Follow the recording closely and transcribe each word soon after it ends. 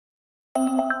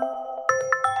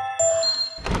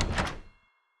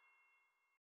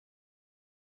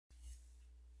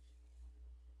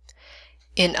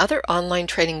In other online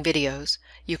training videos,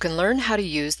 you can learn how to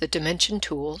use the dimension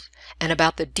tools and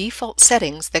about the default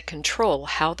settings that control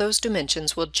how those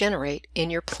dimensions will generate in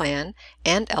your plan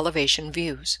and elevation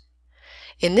views.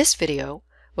 In this video,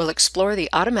 we'll explore the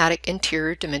automatic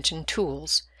interior dimension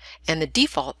tools and the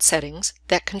default settings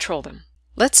that control them.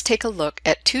 Let's take a look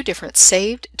at two different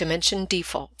saved dimension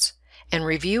defaults and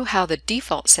review how the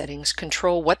default settings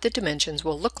control what the dimensions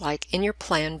will look like in your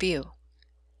plan view.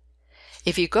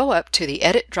 If you go up to the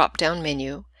Edit drop-down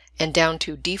menu and down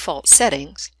to Default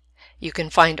Settings, you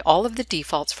can find all of the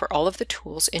defaults for all of the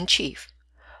tools in Chief.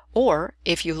 Or,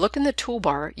 if you look in the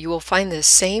toolbar, you will find this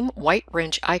same white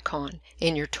wrench icon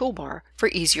in your toolbar for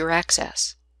easier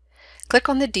access. Click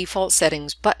on the Default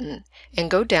Settings button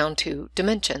and go down to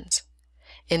Dimensions.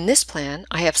 In this plan,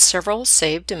 I have several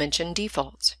saved dimension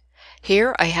defaults.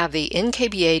 Here I have the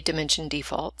NKBA dimension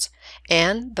defaults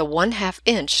and the 1/2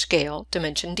 inch scale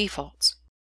dimension defaults.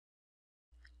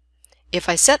 If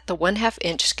I set the 1/2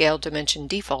 inch scale dimension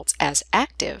defaults as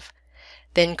active,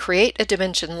 then create a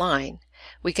dimension line,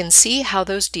 we can see how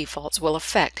those defaults will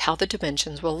affect how the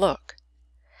dimensions will look.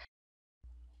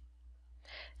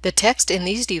 The text in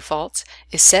these defaults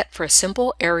is set for a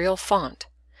simple Arial font.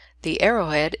 The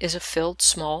arrowhead is a filled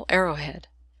small arrowhead.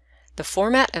 The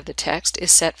format of the text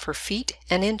is set for feet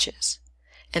and inches,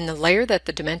 and the layer that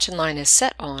the dimension line is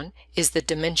set on is the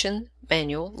Dimension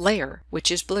Manual layer,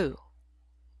 which is blue.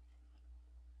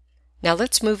 Now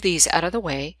let's move these out of the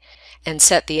way and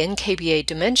set the NKBA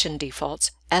dimension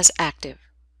defaults as active,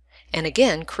 and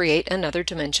again create another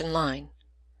dimension line.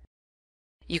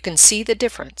 You can see the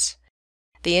difference.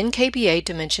 The NKBA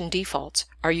dimension defaults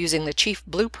are using the Chief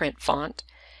Blueprint font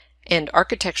and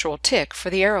architectural tick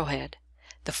for the arrowhead.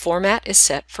 The format is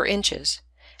set for inches,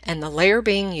 and the layer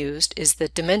being used is the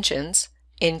Dimensions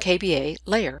NKBA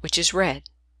layer, which is red.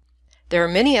 There are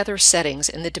many other settings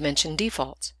in the dimension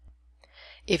defaults.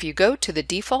 If you go to the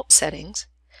Default Settings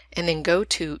and then go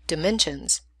to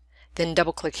Dimensions, then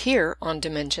double-click here on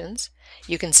Dimensions,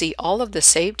 you can see all of the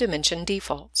saved dimension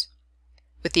defaults.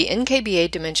 With the NKBA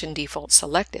dimension default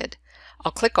selected,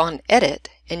 I'll click on Edit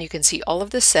and you can see all of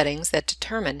the settings that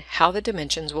determine how the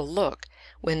dimensions will look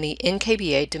when the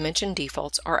NKBA dimension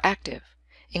defaults are active,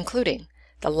 including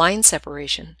the line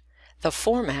separation, the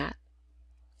format,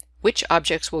 which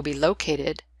objects will be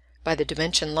located by the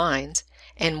dimension lines,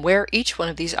 and where each one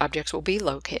of these objects will be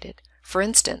located. For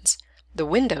instance, the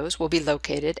windows will be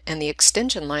located and the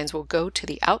extension lines will go to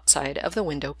the outside of the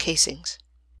window casings.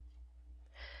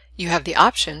 You have the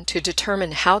option to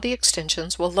determine how the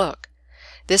extensions will look.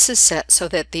 This is set so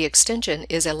that the extension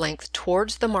is a length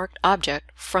towards the marked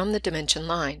object from the dimension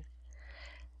line.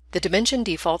 The dimension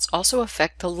defaults also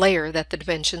affect the layer that the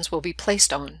dimensions will be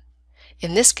placed on.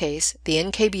 In this case, the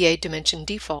NKBA dimension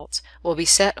defaults will be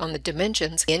set on the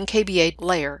Dimensions NKBA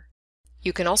layer.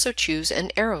 You can also choose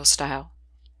an arrow style,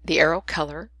 the arrow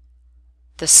color,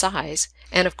 the size,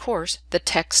 and of course the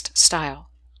text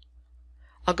style.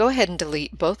 I'll go ahead and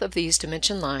delete both of these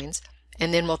dimension lines,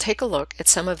 and then we'll take a look at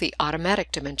some of the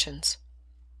automatic dimensions.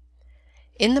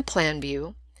 In the plan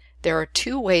view, there are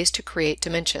two ways to create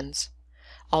dimensions.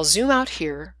 I'll zoom out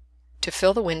here to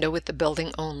fill the window with the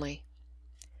building only.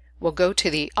 We'll go to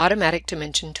the Automatic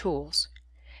Dimension tools.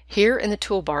 Here in the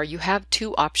toolbar you have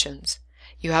two options.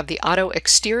 You have the Auto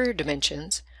Exterior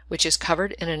Dimensions, which is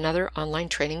covered in another online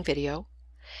training video,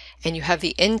 and you have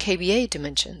the NKBA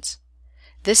Dimensions.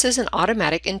 This is an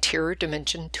automatic interior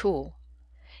dimension tool.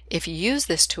 If you use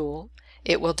this tool,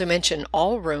 it will dimension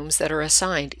all rooms that are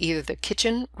assigned either the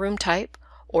kitchen room type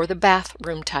or the bath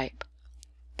room type,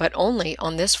 but only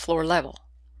on this floor level.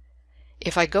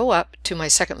 If I go up to my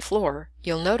second floor,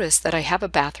 you'll notice that I have a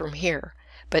bathroom here,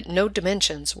 but no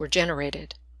dimensions were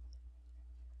generated.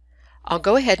 I'll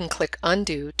go ahead and click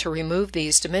Undo to remove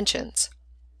these dimensions.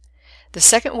 The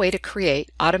second way to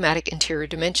create automatic interior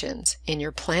dimensions in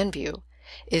your plan view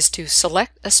is to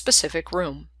select a specific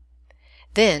room.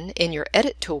 Then, in your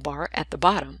Edit toolbar at the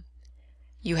bottom,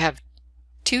 you have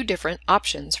two different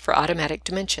options for automatic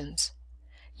dimensions.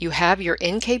 You have your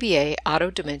NKBA Auto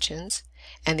Dimensions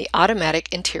and the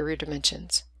Automatic Interior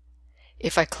Dimensions.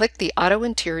 If I click the Auto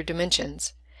Interior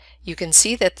Dimensions, you can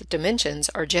see that the dimensions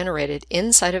are generated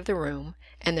inside of the room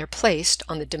and they're placed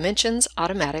on the Dimensions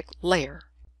Automatic layer.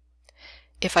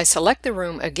 If I select the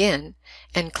room again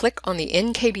and click on the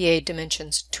NKBA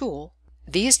Dimensions tool,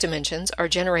 these dimensions are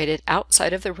generated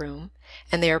outside of the room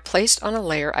and they are placed on a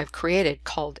layer I've created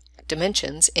called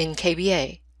Dimensions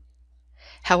NKBA.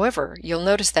 However, you'll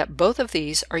notice that both of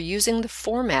these are using the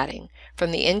formatting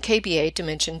from the NKBA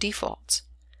dimension defaults.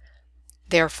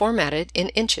 They are formatted in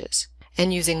inches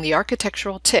and using the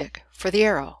architectural tick for the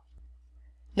arrow.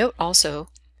 Note also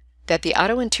that the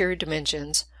auto interior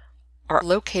dimensions are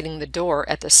locating the door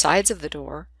at the sides of the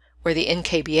door, where the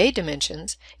NKBA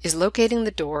dimensions is locating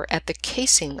the door at the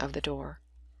casing of the door.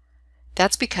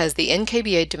 That's because the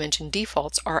NKBA dimension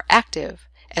defaults are active,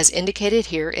 as indicated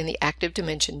here in the Active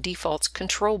Dimension Defaults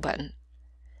control button.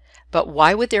 But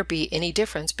why would there be any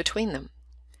difference between them?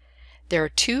 There are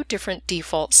two different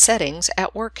default settings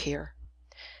at work here.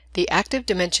 The Active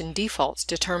Dimension Defaults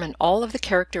determine all of the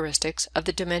characteristics of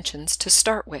the dimensions to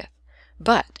start with,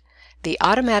 but the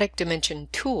Automatic Dimension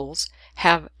Tools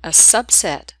have a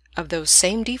subset of those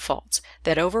same defaults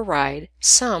that override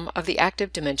some of the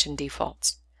Active Dimension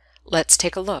defaults. Let's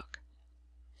take a look.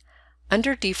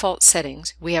 Under Default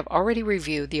Settings, we have already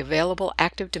reviewed the available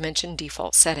Active Dimension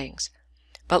default settings,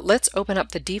 but let's open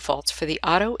up the defaults for the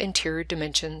Auto Interior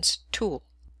Dimensions tool.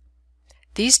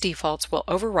 These defaults will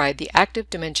override the Active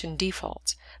Dimension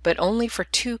defaults, but only for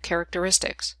two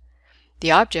characteristics: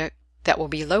 the object that will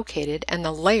be located and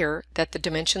the layer that the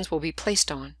dimensions will be placed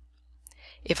on.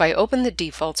 If I open the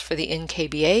defaults for the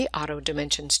NKBA Auto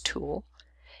Dimensions tool,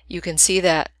 you can see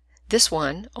that this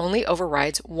one only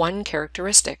overrides one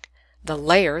characteristic, the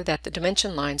layer that the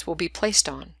dimension lines will be placed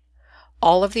on.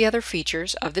 All of the other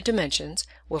features of the dimensions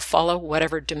will follow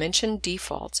whatever dimension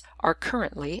defaults are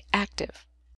currently active.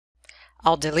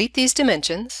 I'll delete these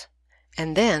dimensions,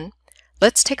 and then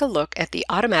let's take a look at the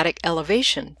Automatic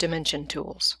Elevation Dimension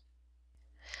tools.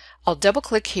 I'll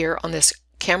double-click here on this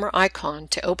camera icon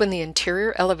to open the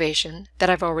interior elevation that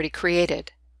I've already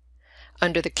created.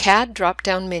 Under the CAD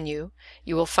drop-down menu,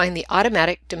 you will find the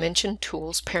Automatic Dimension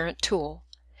Tools parent tool,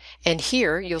 and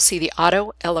here you'll see the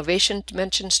Auto Elevation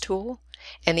Dimensions tool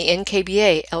and the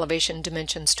NKBA Elevation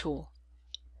Dimensions tool.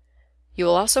 You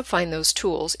will also find those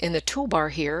tools in the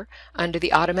toolbar here under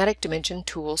the Automatic Dimension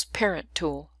Tools parent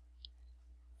tool.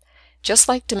 Just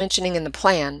like dimensioning in the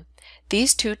plan,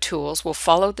 these two tools will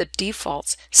follow the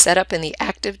defaults set up in the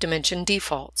Active Dimension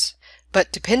defaults,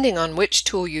 but depending on which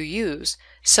tool you use,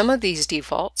 some of these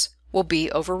defaults will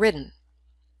be overridden.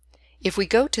 If we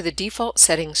go to the Default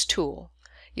Settings tool,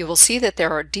 you will see that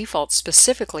there are defaults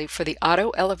specifically for the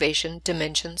Auto Elevation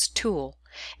Dimensions tool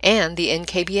and the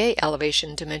NKBA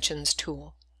Elevation Dimensions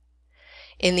tool.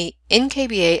 In the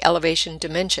NKBA Elevation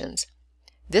Dimensions,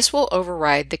 this will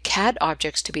override the CAD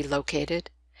objects to be located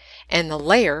and the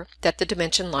layer that the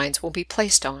dimension lines will be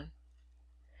placed on.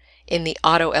 In the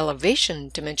Auto Elevation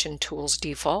Dimension Tools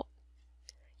default,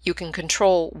 you can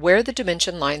control where the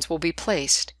dimension lines will be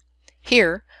placed.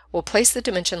 Here, we'll place the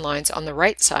dimension lines on the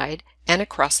right side and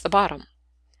across the bottom.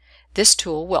 This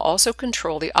tool will also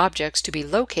control the objects to be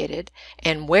located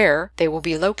and where they will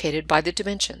be located by the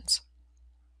dimensions.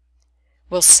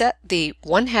 We'll set the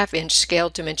 1/2 inch scale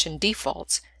dimension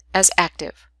defaults as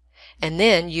active, and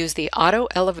then use the Auto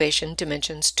Elevation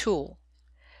Dimensions tool.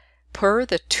 Per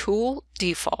the tool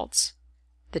defaults,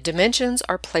 the dimensions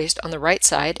are placed on the right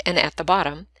side and at the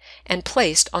bottom, and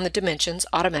placed on the dimensions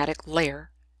automatic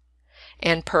layer.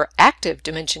 And per active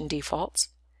dimension defaults,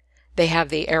 they have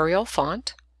the Arial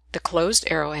font, the closed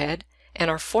arrowhead, and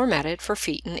are formatted for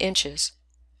feet and inches.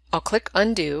 I'll click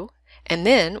Undo, and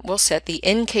then we'll set the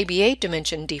NKBA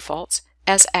dimension defaults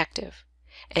as active,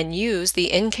 and use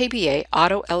the NKBA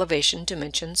Auto Elevation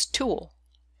Dimensions tool.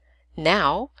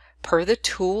 Now, per the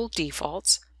tool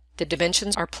defaults, the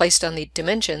dimensions are placed on the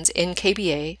Dimensions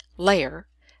NKBA layer.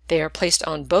 They are placed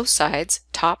on both sides,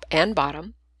 top and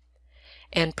bottom.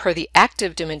 And per the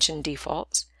active dimension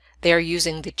defaults, they are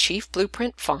using the Chief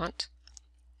Blueprint font,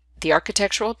 the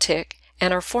architectural tick,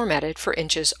 and are formatted for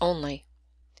inches only.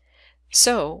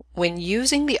 So, when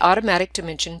using the Automatic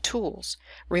Dimension tools,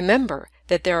 remember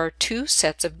that there are two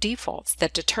sets of defaults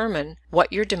that determine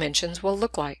what your dimensions will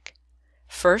look like.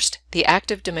 First, the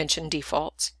Active Dimension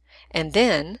defaults, and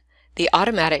then the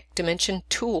Automatic Dimension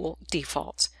tool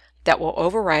defaults that will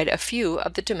override a few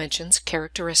of the dimension's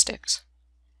characteristics.